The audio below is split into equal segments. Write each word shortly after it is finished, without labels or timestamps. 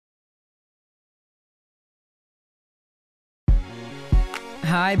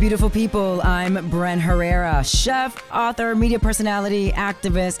Hi, beautiful people. I'm Bren Herrera, chef, author, media personality,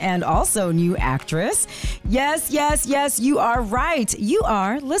 activist, and also new actress. Yes, you are right. You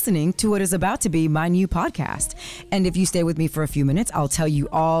are listening to what is about to be my new podcast. And if you stay with me for a few minutes, I'll tell you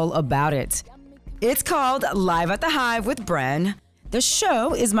all about it. It's called Live at the Hive with Bren. The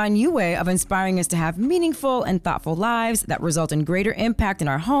show is my new way of inspiring us to have meaningful and thoughtful lives that result in greater impact in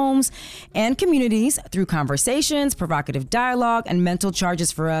our homes and communities through conversations, provocative dialogue, and mental charges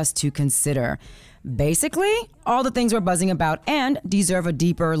for us to consider. Basically, all the things we're buzzing about and deserve a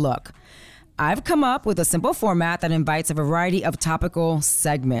deeper look. I've come up with a simple format that invites a variety of topical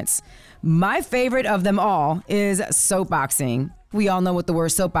segments. My favorite of them all is soapboxing. We all know what the word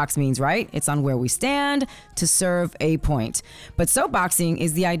soapbox means, right? It's on where we stand to serve a point. But soapboxing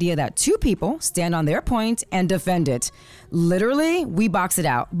is the idea that two people stand on their point and defend it. Literally, we box it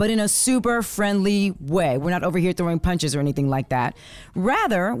out, but in a super friendly way. We're not over here throwing punches or anything like that.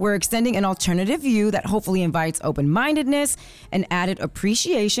 Rather, we're extending an alternative view that hopefully invites open-mindedness and added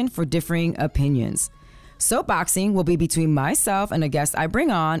appreciation for differing opinions. Soapboxing will be between myself and a guest I bring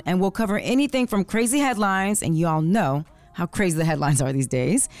on, and we'll cover anything from crazy headlines, and you all know how crazy the headlines are these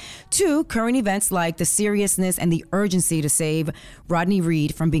days, to current events like the seriousness and the urgency to save Rodney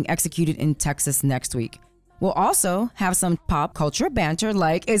Reed from being executed in Texas next week. We'll also have some pop culture banter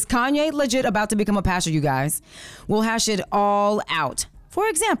like, is Kanye legit about to become a pastor, you guys? We'll hash it all out. For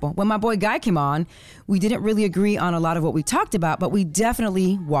example, when my boy Guy came on, we didn't really agree on a lot of what we talked about, but we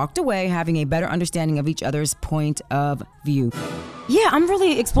definitely walked away having a better understanding of each other's point of view. Yeah, I'm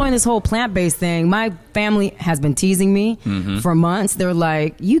really exploring this whole plant-based thing. My family has been teasing me for months. They're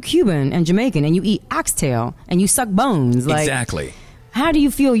like, you Cuban and Jamaican, and you eat oxtail, and you suck bones. Like, exactly. How do you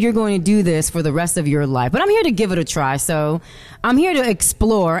feel you're going to do this for the rest of your life? But I'm here to give it a try. So I'm here to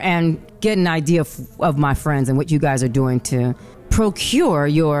explore and get an idea of my friends and what you guys are doing to procure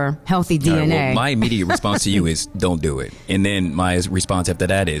your healthy DNA. Right, well, my immediate response to you is don't do it. And then my response after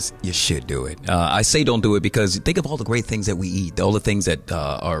that is you should do it. I say don't do it because think of all the great things that we eat, all the things that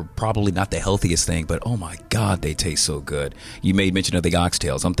are probably not the healthiest thing, but oh my God, they taste so good. You made mention of the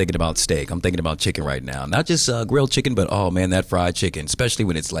oxtails. I'm thinking about steak. I'm thinking about chicken right now. Not just grilled chicken, but oh man, that fried chicken, especially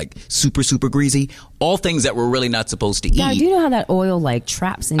when it's like super, super greasy. All things that we're really not supposed to eat. God, do you know how that oil like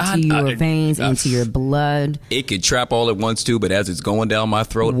traps into your veins, into your blood? It could trap all at once too, but as it's going down my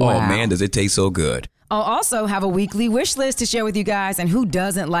throat, wow. Oh man, does it taste so good. I'll also have a weekly wish list to share with you guys, and who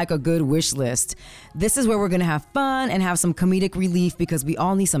doesn't like a good wish list? This is where we're gonna have fun and have some comedic relief because we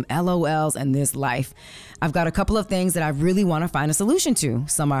all need some LOLs in this life. I've got a couple of things that I really wanna find a solution to.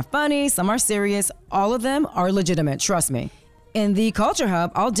 Some are funny, some are serious, all of them are legitimate, trust me. In the Culture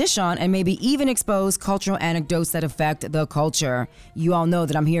Hub, I'll dish on and maybe even expose cultural anecdotes that affect the culture. You all know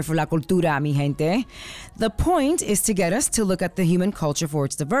that I'm here for la cultura, mi gente. The point is to get us to look at the human culture for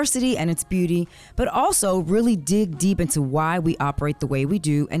its diversity and its beauty, but also really dig deep into why we operate the way we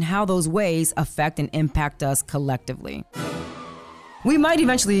do and how those ways affect and impact us collectively. We might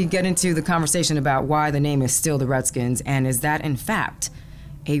eventually get into the conversation about why the name is still the Redskins, and is that in fact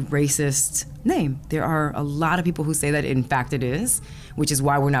a racist name. There are a lot of people who say that in fact it is, which is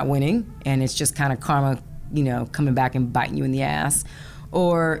why we're not winning, and it's just kind of karma, coming back and biting you in the ass.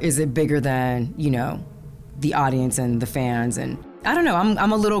 Or is it bigger than, the audience and the fans? And I don't know,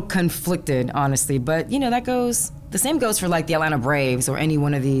 I'm a little conflicted, honestly, but the same goes for like the Atlanta Braves or any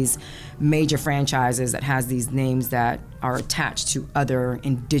one of these major franchises that has these names that are attached to other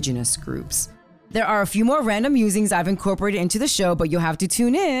indigenous groups. There are a few more random musings I've incorporated into the show, but you'll have to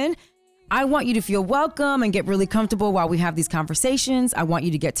tune in. I want you to feel welcome and get really comfortable while we have these conversations. I want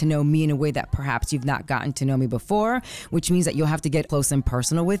you to get to know me in a way that perhaps you've not gotten to know me before, which means that you'll have to get close and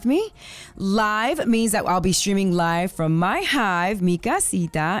personal with me. Live means that I'll be streaming live from my hive, mi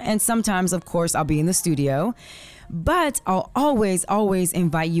casita, and sometimes, of course, I'll be in the studio. But I'll always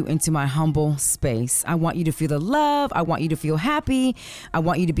invite you into my humble space. I want you to feel the love. I want you to feel happy. I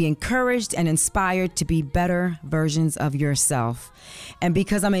want you to be encouraged and inspired to be better versions of yourself. And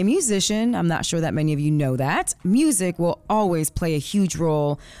because I'm a musician, I'm not sure that many of you know that, music will always play a huge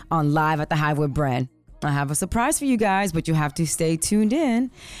role on Live at the Hive with Bren. I have a surprise for you guys, but you'll have to stay tuned in.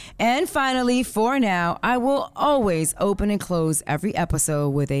 And finally, for now, I will always open and close every episode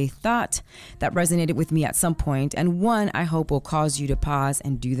with a thought that resonated with me at some point, and one I hope will cause you to pause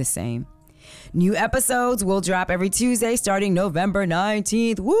and do the same. New episodes will drop every Tuesday starting November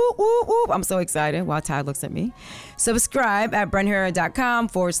 19th. Woo, woo, woo. I'm so excited while Ty looks at me. Subscribe at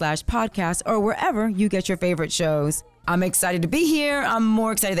brenherrera.com/podcast or wherever you get your favorite shows. I'm excited to be here. I'm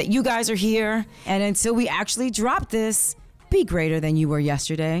more excited that you guys are here. And until we actually drop this, be greater than you were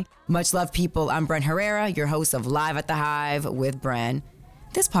yesterday. Much love, people. I'm Bren Herrera, your host of Live at the Hive with Bren.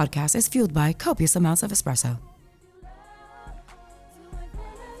 This podcast is fueled by copious amounts of espresso.